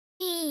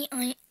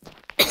I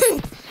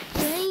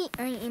today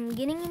I am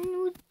getting a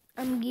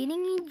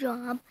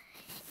job,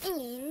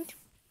 and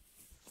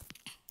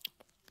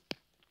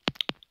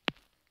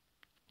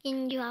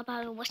in job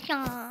at a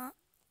restaurant.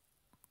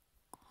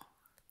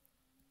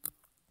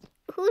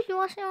 Whose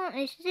restaurant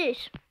is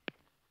this?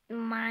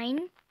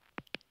 Mine?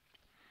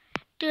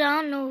 Dude,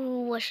 I don't know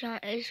who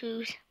restaurant is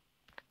whose.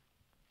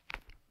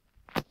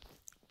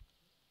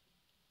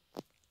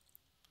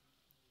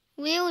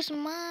 Where's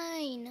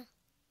mine?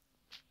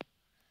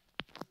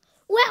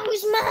 Where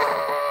was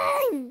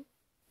mine?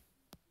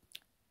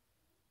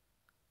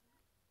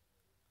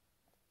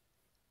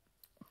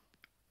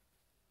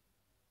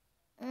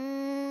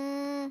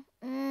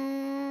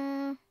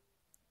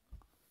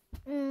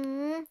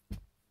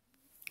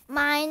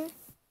 Mine.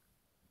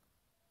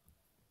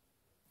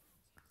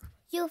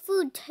 Your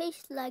food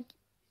tastes like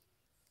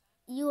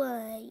you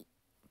are.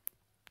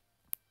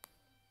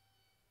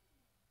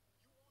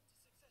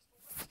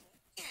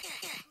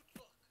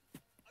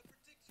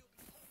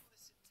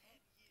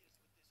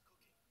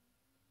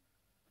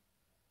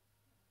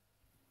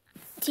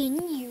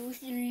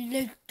 Years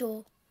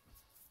later.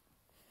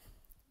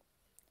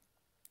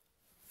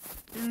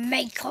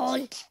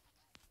 Michael.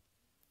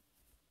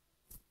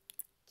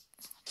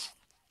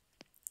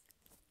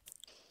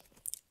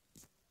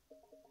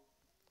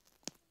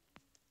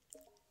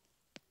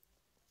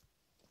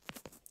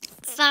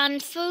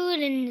 Found food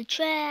in the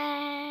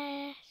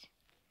trash.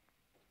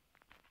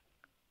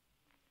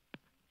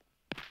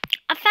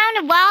 I found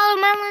a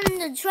watermelon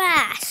in the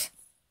trash.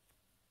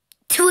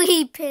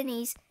 3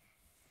 pennies.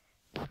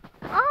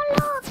 Oh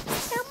look,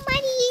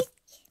 somebody.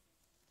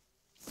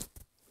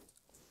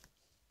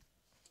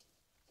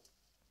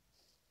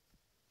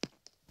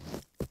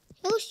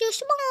 Who's your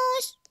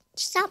s'mores?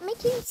 Stop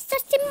making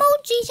such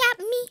emojis at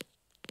me.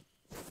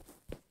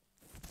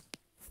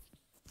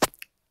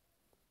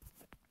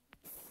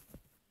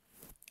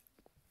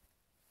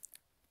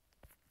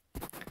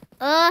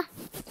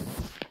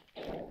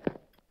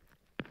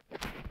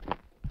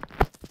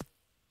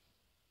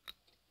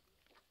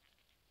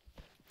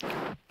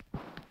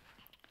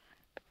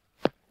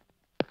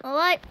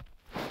 Alright,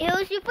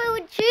 here's your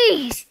food.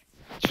 Cheese!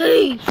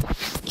 Cheese!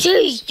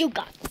 Cheese! You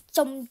got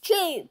some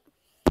cheese!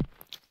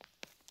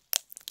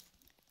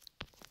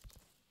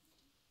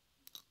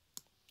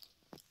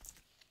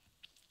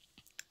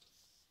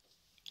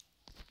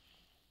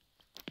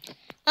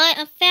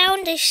 I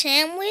found a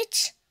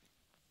sandwich.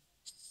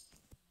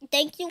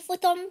 Thank you for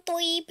them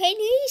 3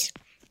 pennies.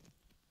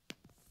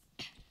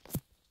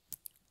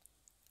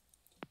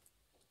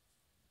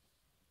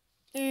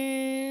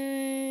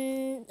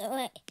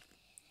 Alright.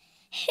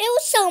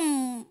 Here's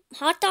some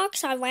hot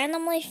dogs I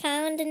randomly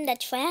found in the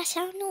trash.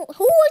 I don't know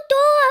who would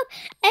throw up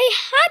a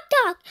hot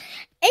dog.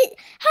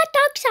 Hot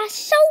dogs are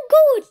so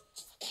good.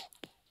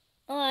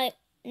 Alright,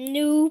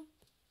 noob.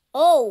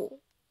 Oh.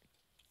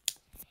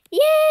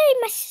 Yay,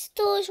 my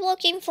sister is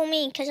working for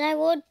me because I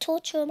would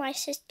torture my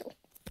sister.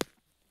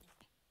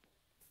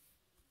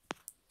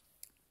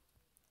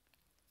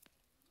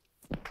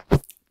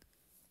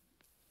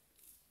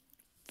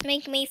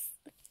 Make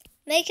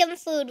him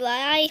food,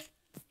 right?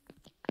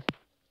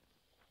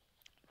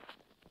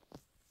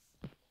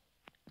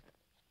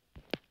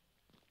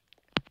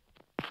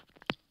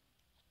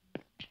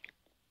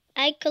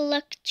 I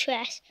collect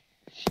trash.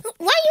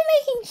 Why are you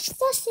making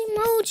such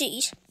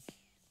emojis?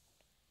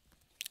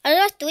 I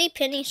got 3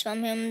 pennies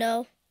from him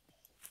though.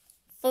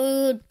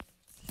 Food.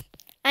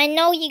 I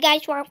know you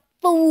guys want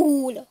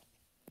food.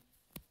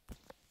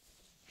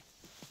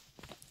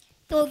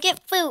 Go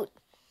get food.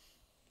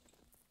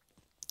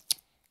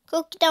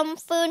 Cook them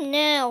food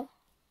now.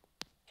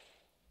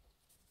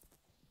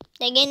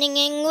 They're getting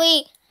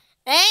angry.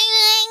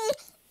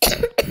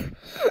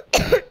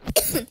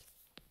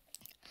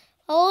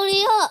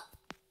 Hurry up.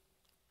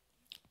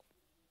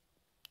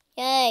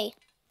 Yay.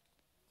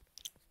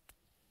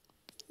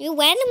 You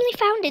randomly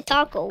found a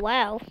taco.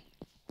 Wow.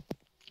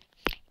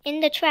 In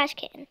the trash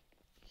can.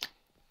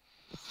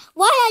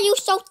 Why are you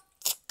so...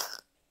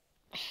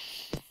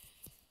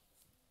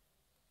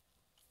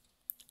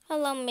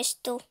 Hello,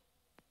 mister.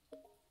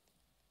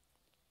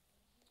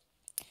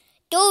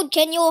 Dude,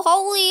 can you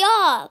hurry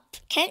up?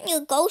 Can't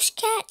your ghost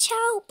cats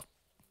help?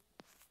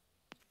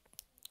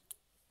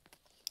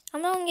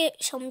 I'm gonna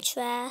get some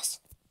trash.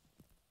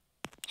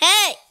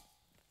 Hey!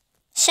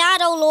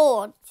 Shadow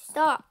Lord,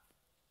 stop.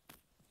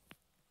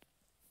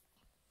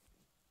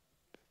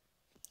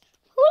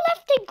 Who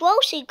left the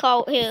grocery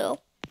cart here?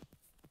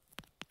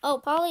 Oh,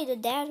 probably the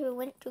dad who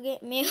went to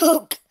get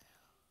milk.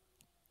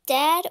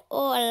 Dead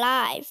or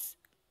alive?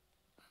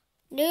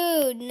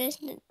 Dude,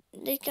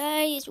 this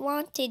guy is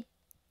wanted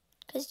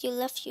because you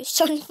left your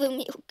son for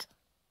milk.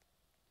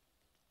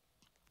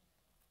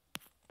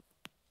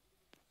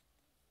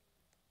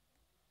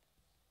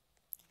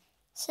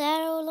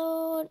 Shadow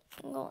Lord.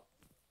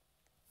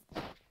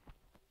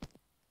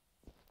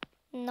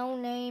 No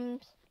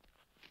names.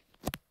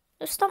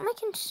 Just stop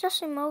making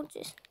such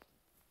emojis.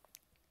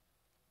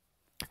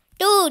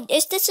 Dude,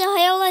 is this a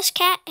hairless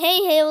cat?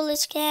 Hey,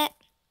 hairless cat.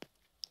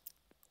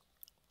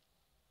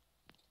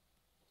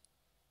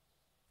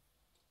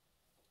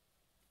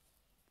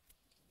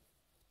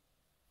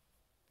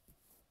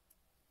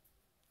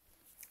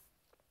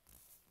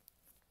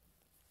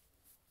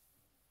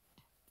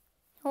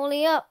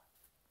 Hurry up.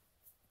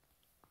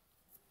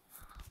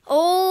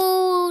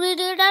 Oh,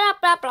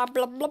 blah blah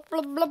blah blah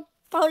blah blah.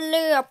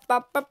 Hurry up,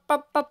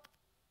 up.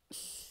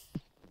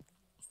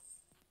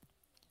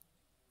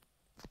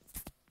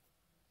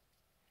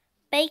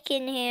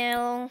 Bacon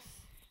Hill.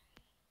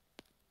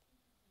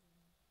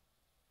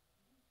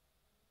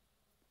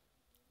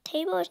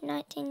 Table is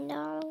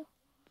 $19.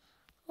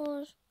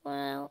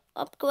 Well,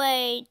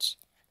 upgrades.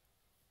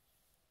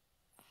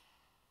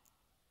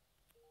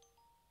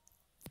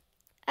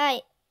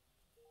 Alright.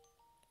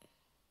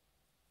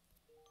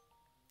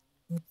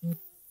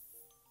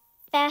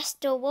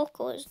 Faster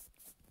workers.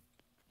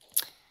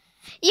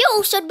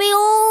 You should be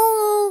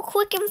all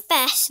quick and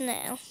fast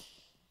now.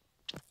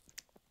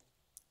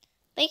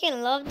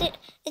 Bacon loved it.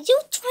 Did you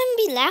try and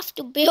be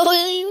laughable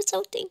or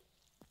something?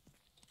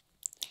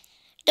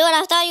 Dude,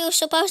 I thought you were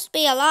supposed to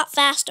be a lot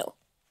faster.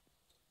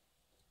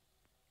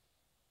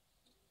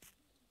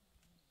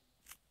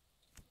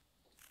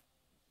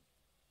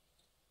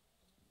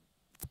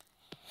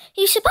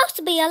 You're supposed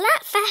to be a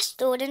lot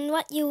faster than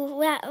what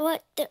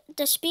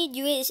the speed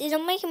you is. It's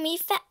making me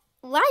fat.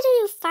 Why do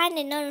you find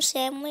another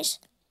sandwich?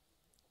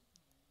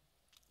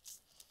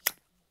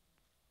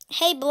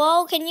 Hey,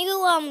 bro, can you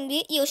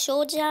get your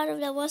swords out of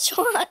the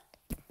restaurant?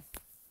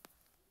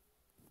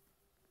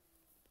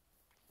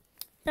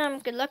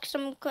 Good luck.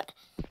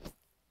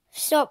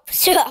 Stop.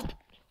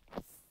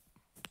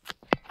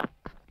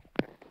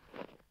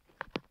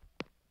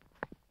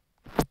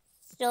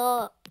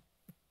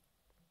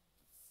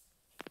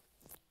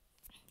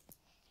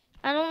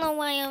 I don't know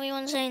why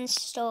everyone's saying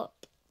stop.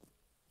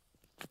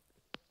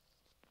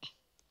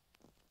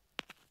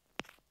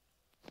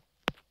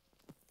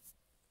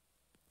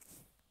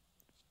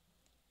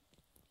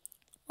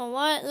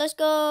 Alright, let's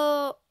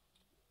go.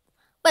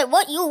 Wait,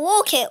 what? You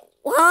walk here?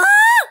 What?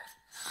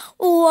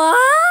 What?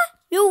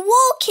 You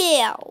walk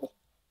here?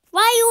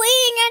 Why are you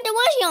eating at the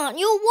restaurant?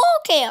 You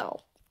walk here.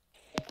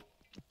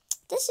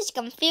 This is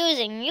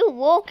confusing. You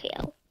walk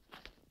here.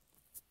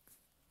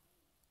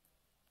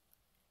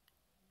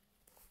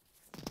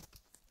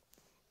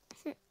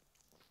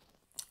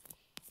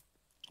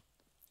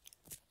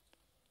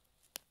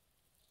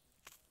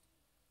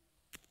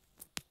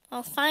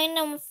 I'll find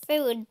them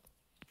food.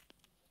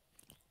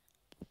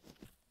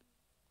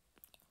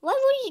 What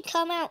would you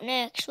come out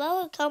next?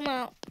 What would come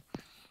out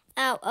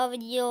of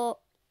your...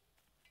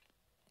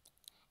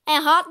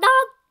 A hot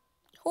dog?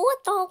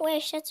 Hot dog,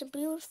 wish that's a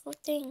beautiful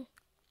thing.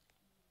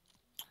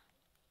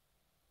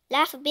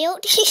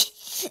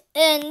 Laughability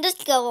and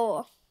let's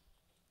go.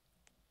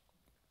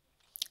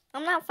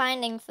 I'm not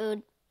finding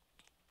food.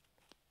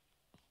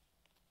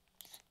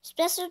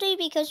 Especially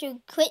because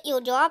you quit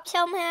your job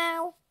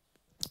somehow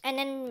and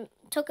then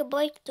took a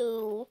break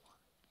to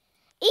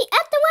eat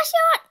at the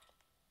restaurant.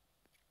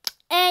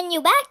 And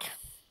you back.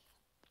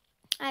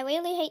 I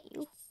really hate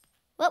you.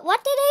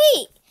 What did I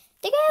eat?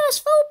 The guy was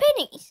 4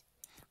 pennies.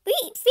 We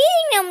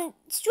feeding them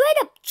straight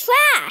up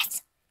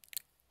trash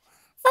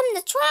from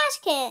the trash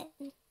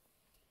can.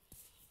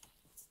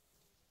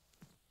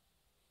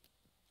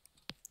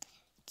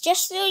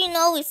 Just so you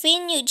know, we're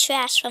feeding you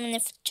trash from the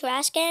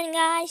trash can,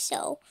 guys.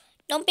 So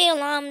don't be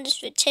alarmed.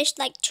 This would taste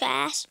like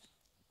trash.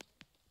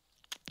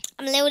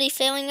 I'm literally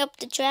filling up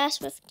the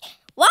trash with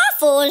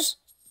waffles.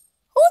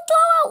 Who throw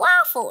out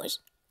waffles?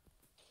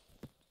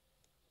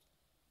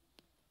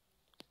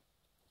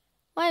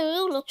 Why do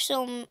you look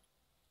so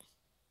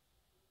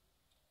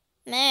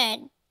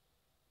mad?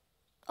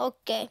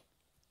 Okay.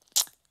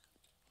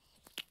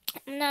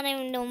 I'm not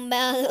even doing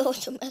bad at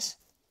Ultimus.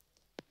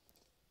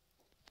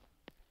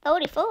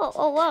 34.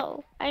 Oh,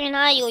 whoa. I can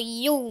hire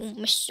you,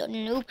 Mr.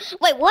 Noob.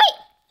 Wait, what?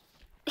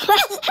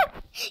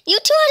 You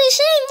tried the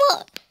same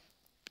what?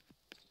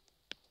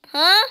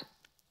 Huh?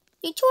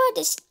 You tried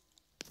this.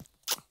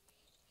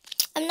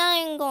 I'm not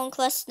even going to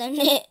question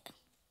it.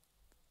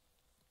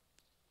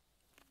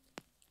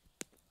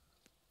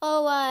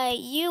 Alright,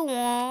 you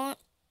want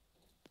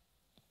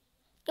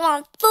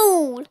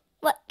food.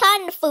 What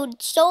kind of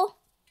food, sir?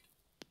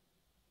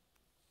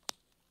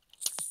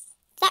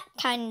 That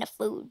kind of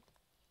food.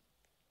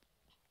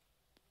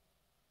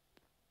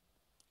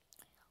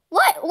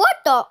 What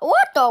the?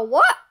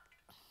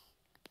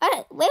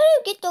 Where do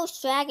you get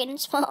those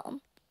dragons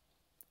from?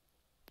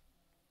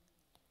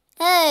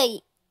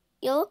 Hey,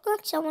 you look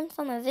like someone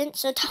from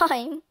Events of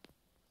Time.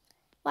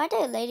 Why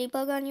did a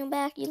ladybug on your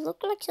back? You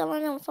look like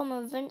someone from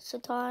Events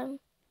of Time.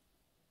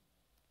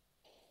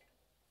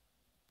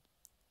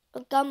 A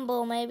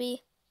Gumball,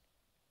 maybe.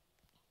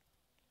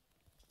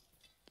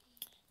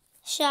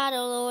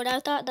 Shadow Lord. I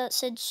thought that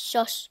said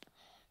shush.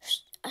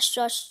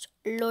 Shush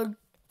Lord.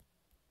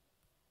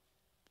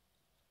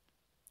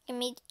 Give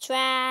me the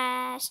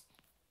trash.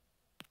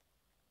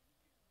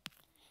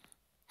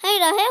 Hey,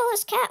 the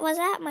hairless cat was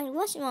at my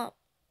restaurant.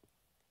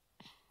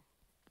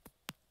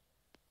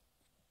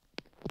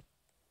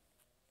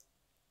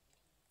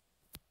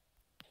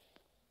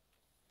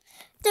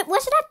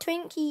 Was that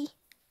Twinkie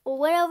or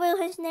whatever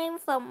his name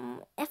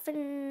from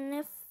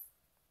F&F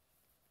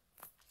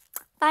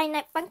Five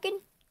Night Funkin'?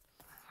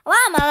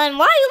 Watermelon,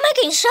 why are you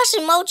making such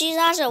emojis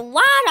as a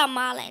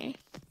watermelon?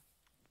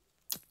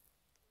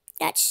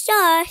 That's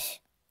sus.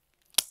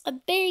 A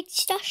big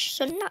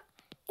sus or not.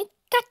 I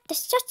got the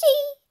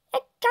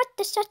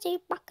sussy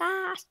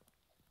podcast.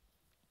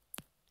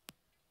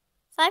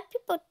 5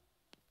 people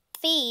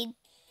feed.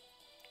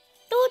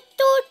 Do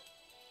do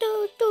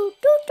do do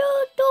do do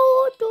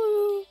do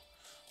do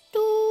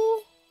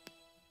do.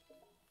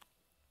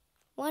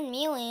 1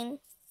 million.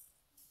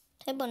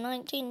 Table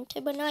 19.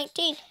 Table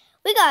 19.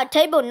 We got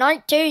table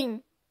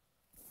 19.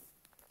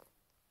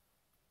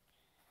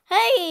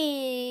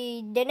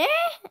 Hey, dinner.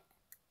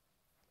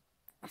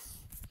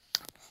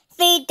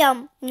 Feed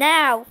them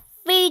now.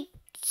 Feed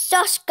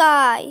sus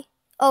guy.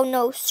 Oh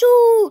no,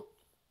 shoot.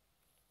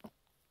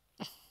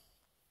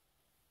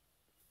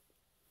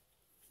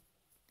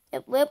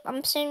 Yep,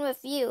 I'm sitting with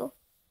you.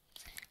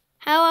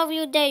 How have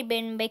your day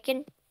been,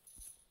 Bacon?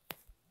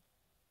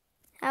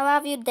 How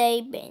have your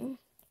day been?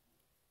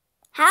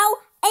 How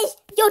is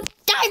your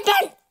day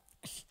been?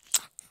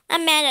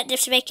 I'm mad at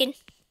this, Bacon.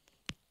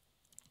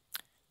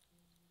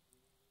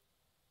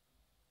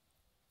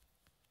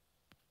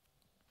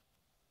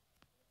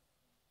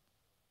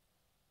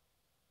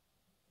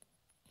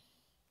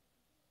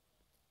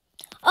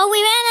 Oh,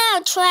 we ran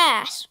out of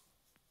trash.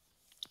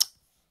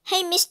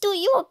 Hey, mister,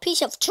 you're a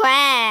piece of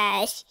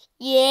trash.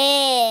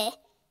 Yeah.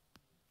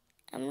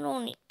 I'm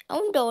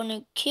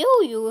gonna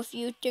kill you if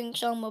you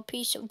think I'm a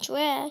piece of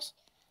trash.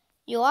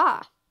 You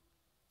are.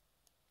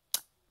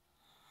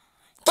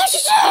 This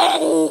is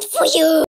it for you.